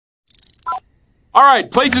All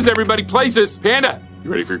right, places, everybody, places. Panda,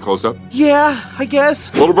 you ready for your close-up? Yeah, I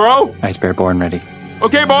guess. Little bro? Ice Bear born ready.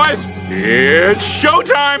 Okay, boys, it's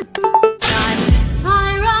showtime!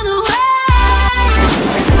 I run away.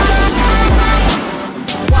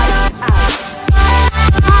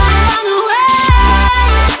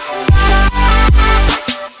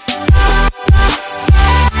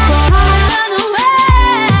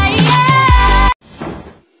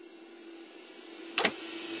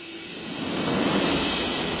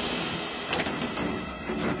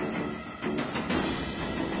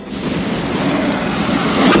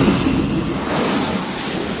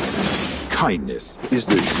 Kindness is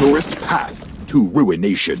the surest path to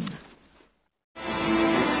ruination.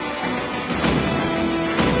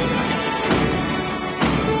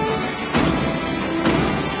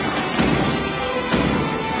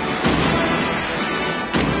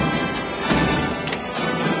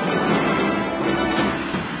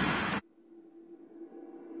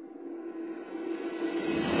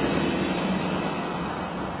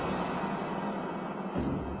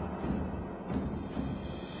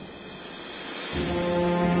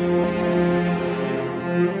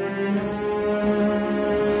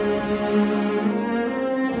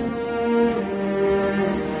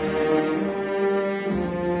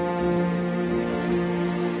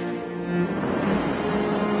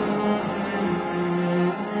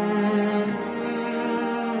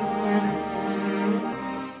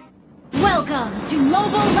 Welcome to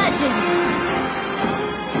Mobile Legends!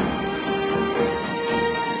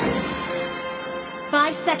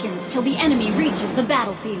 5 seconds till the enemy reaches the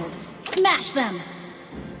battlefield. Smash them!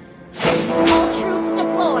 All troops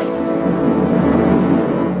deployed!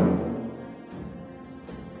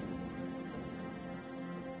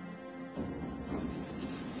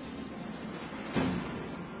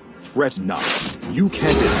 Fret not. You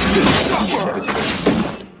can't escape the inevitable.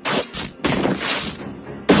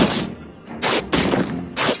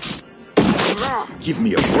 Give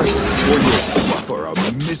me a break, or you'll suffer a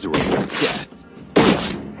miserable death.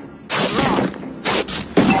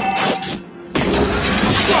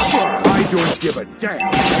 I don't give a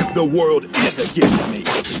damn if the world is against me.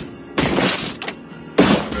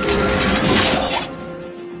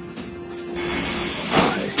 I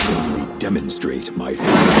only demonstrate my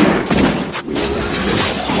truth with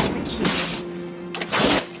necessary.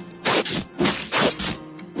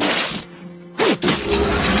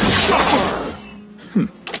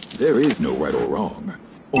 There is no right or wrong,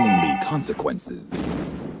 only consequences.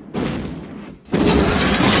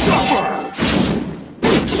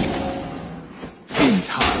 In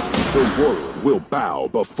time, the world will bow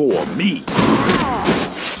before me.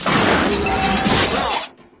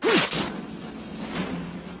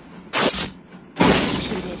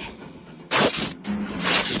 Executed.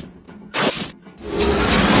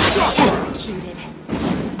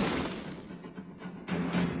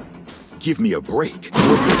 Give me a break, or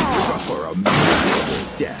you'll suffer a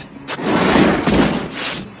miserable death.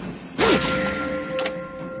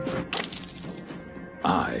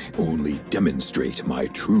 I only demonstrate my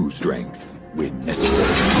true strength when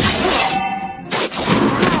necessary.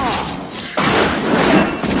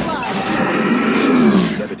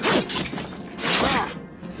 Inevitable.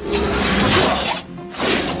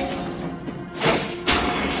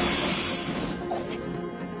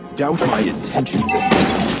 Doubt my intentions as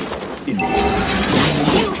well. You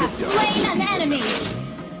have slain an enemy!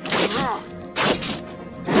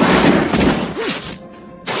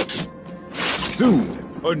 Soon,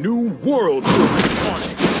 a new world will be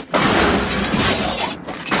dawning.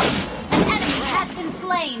 An enemy has been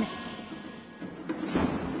slain!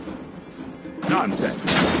 Nonsense!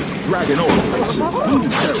 Dragon always blue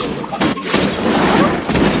peril. You have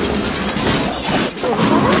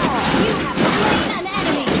slain an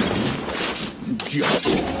enemy! Just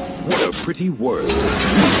what a pretty word.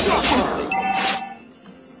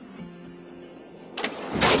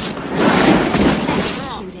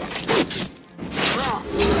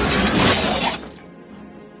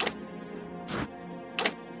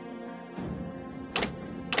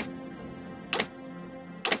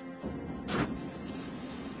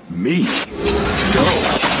 Me? No,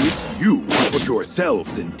 it's you who put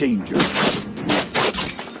yourselves in danger.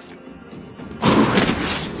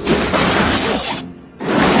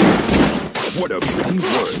 What a pretty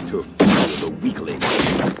word to fool the weakling. An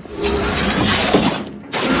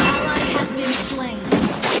ally has been slain.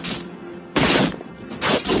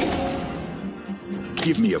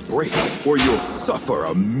 Give me a break, or you'll suffer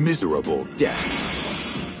a miserable death.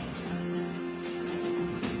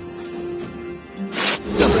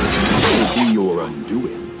 Stubbornness will be your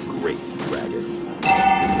undoing, great dragon.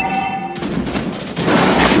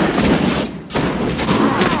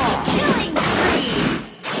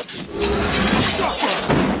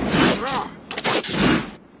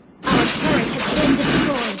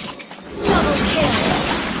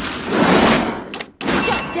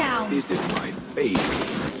 down. Is it my fate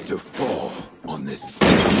to fall on this?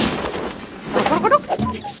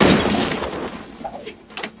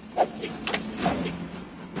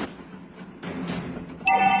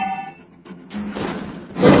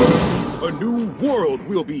 A new world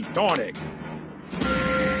will be dawning.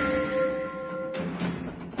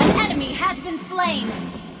 An enemy has been slain.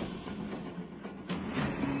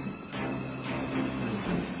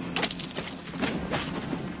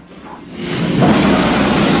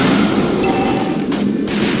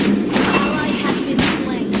 Ally has been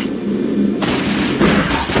slain.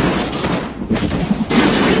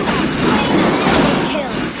 You have slain an enemy.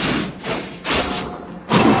 Kill.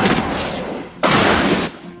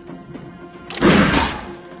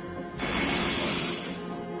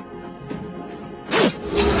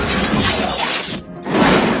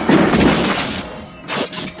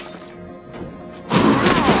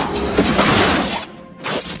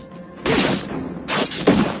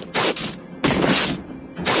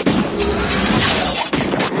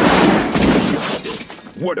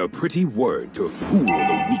 What a pretty word to fool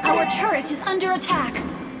the weak. Our turret is under attack.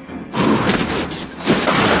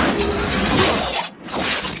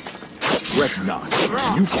 Fret not.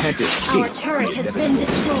 You can't escape. Our turret has been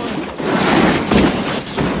destroyed.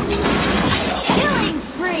 Killing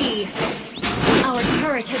spree! Our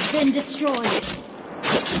turret has been destroyed.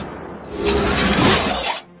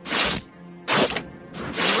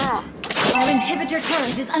 Our inhibitor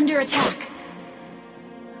turret is under attack.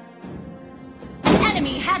 An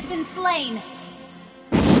enemy has been slain.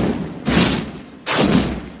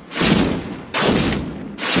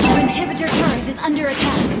 Our inhibitor turret is under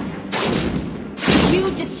attack. You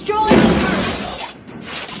destroyed the turret!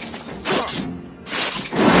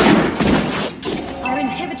 Our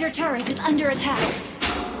inhibitor turret is under attack.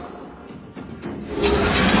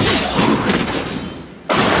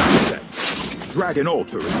 Dragon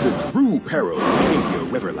Altar is the true peril of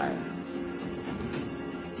Arabia Riverlands.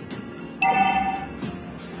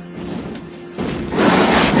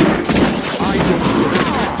 I don't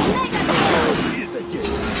know is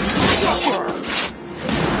again. Suffer!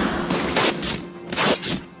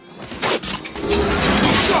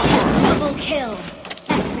 Double kill.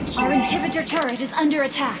 Execute. Our inhibitor turret is under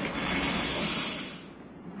attack.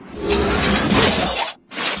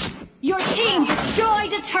 Your team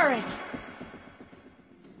destroyed a turret.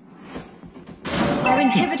 Our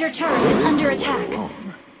inhibitor turret is under attack.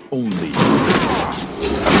 Only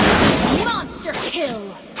Monster kill.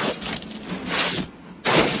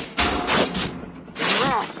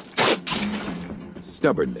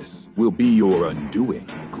 stubbornness will be your undoing,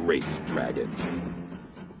 great dragon.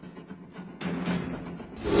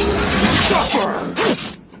 Suffer!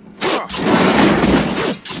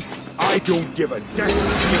 I don't give a damn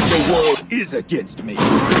if the world is against me.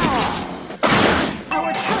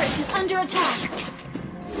 Our turret is under attack.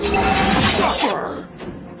 Suffer!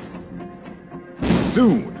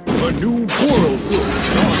 Soon, a new world will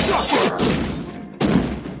suffer!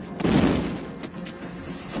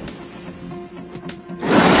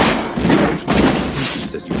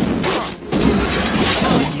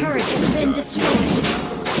 Our turret has been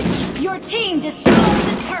destroyed. Your team destroyed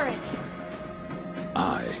the turret.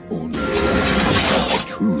 I only have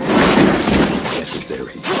truth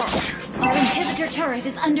necessary. Our inhibitor turret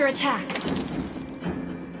is under attack.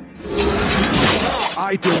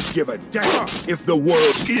 I don't give a damn if the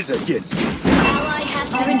world is against me. Ally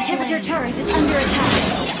has Our inhibitor turret is under attack.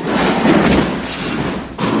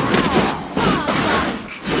 Godlike.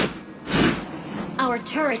 Our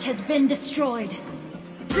turret has been destroyed.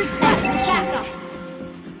 Request backup.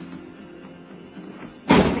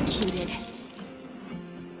 Executed.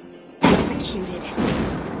 Executed.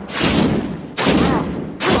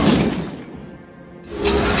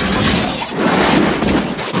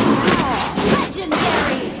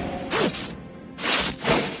 Legendary!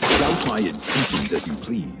 Doubt my intentions as you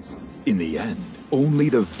please. In the end, only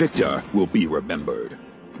the victor will be remembered.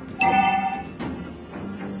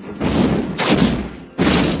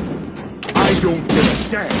 I don't give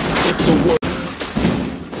a damn if the world...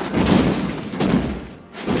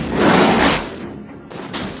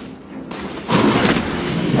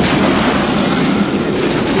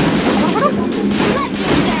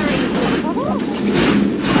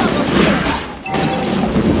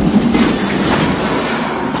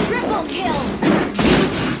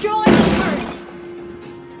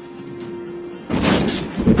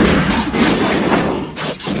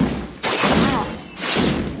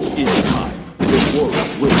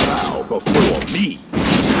 before me.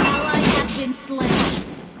 Ally has been slain.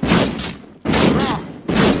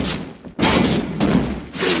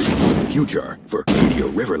 There is no future for Cadia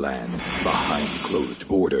Riverlands behind closed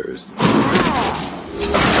borders.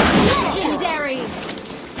 Legendary!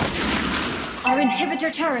 Our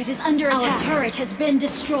inhibitor turret is under attack. Our turret has been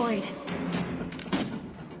destroyed.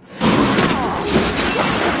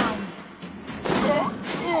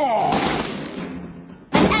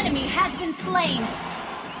 An enemy has been slain.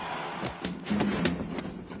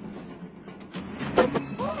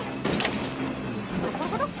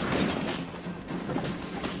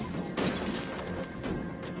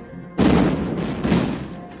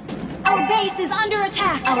 Our base is under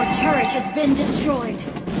attack. Our turret has been destroyed.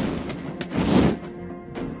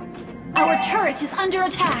 Our turret is under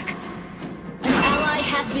attack. An ally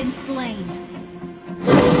has been slain.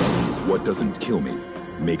 What doesn't kill me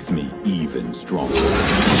makes me even stronger.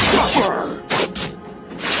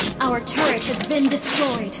 Our turret has been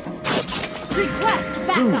destroyed. Request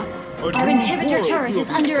backup. Our inhibitor turret is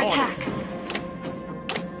under attack.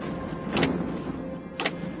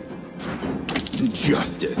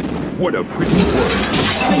 Justice. What a pretty word.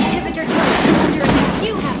 Our inhibitor turret is under attack.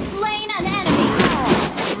 You have slain an enemy.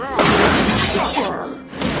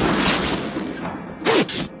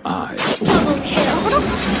 I Double kill.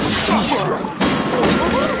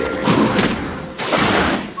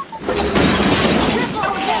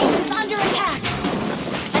 Triple base is under attack.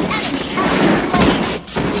 An enemy has been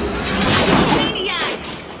slain. Maniac.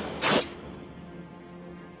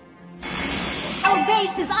 Our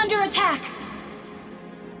base is under attack.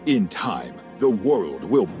 In time, the world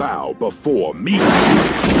will bow before me. There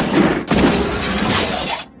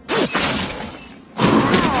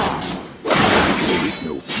is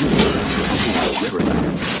no future for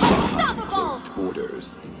Riverlands behind closed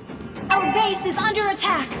borders. Our base is under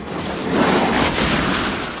attack.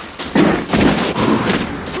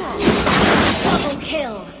 Double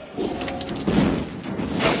kill.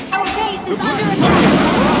 Our base is under attack.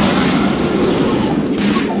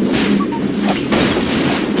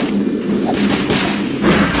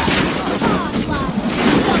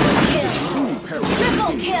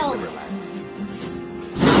 Triple kill!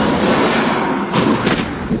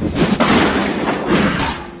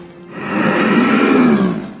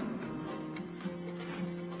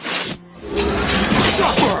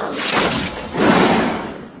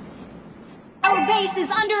 Our base is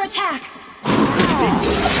under attack!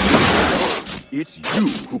 It's you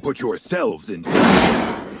who put yourselves in danger.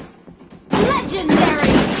 Legendary!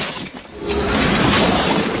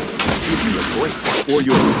 Give me a break, or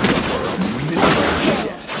you'll suffer a miserable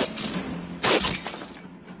death.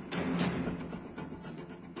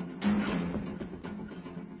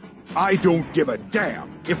 I don't give a damn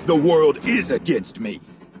if the world is against me.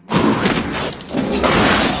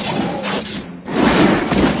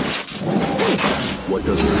 What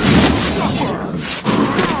does it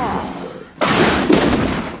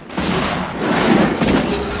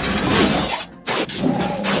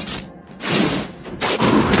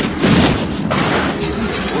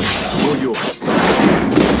or you'll suffer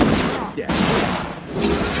death.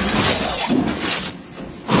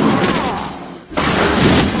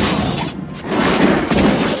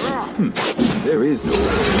 There is no way.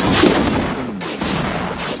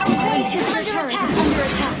 Our base is under attack! Under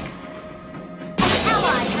attack!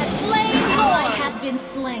 Ally has slain! Ally has been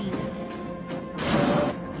slain!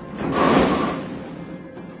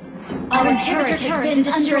 Our inhibitor turret is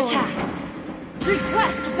under attack!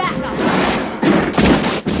 Request backup!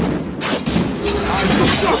 I will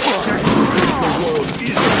suffer. The world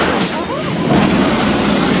is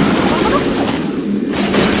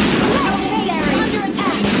Legendary! Under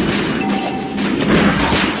attack!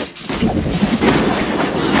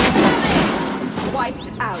 Wiped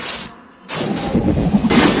out.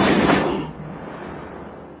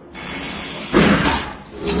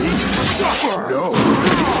 me. No,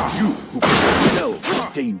 it's you who put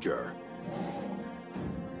yourself in danger.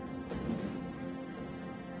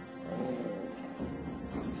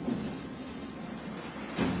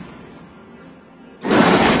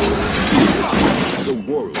 The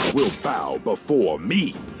world will bow before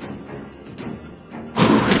me.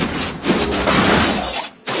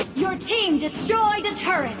 Your team destroyed a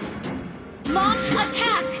turret! Launch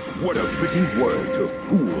attack! What a pretty word to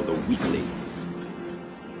fool the weaklings.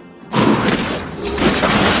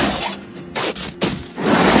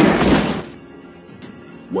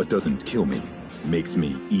 What doesn't kill me makes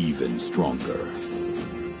me even stronger.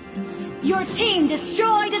 Your team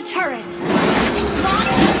destroyed a turret! Launch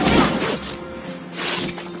attack!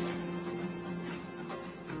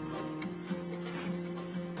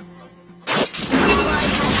 Ally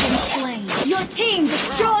has been slain. Your team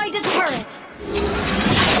destroyed a turret!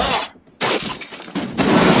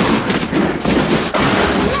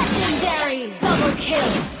 Legendary!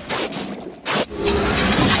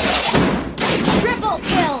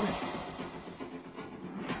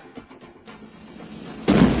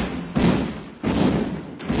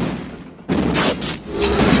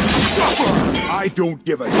 don't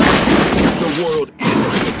give a damn. The world is...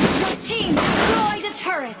 Your team destroyed a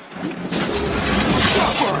turret!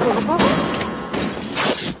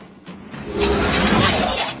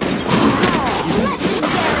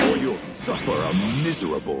 Or you'll suffer a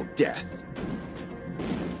miserable death.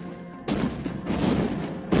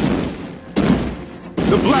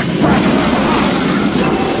 The Black Trap!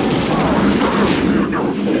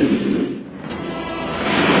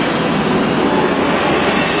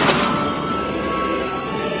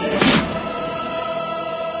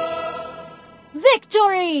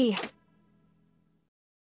 Victory!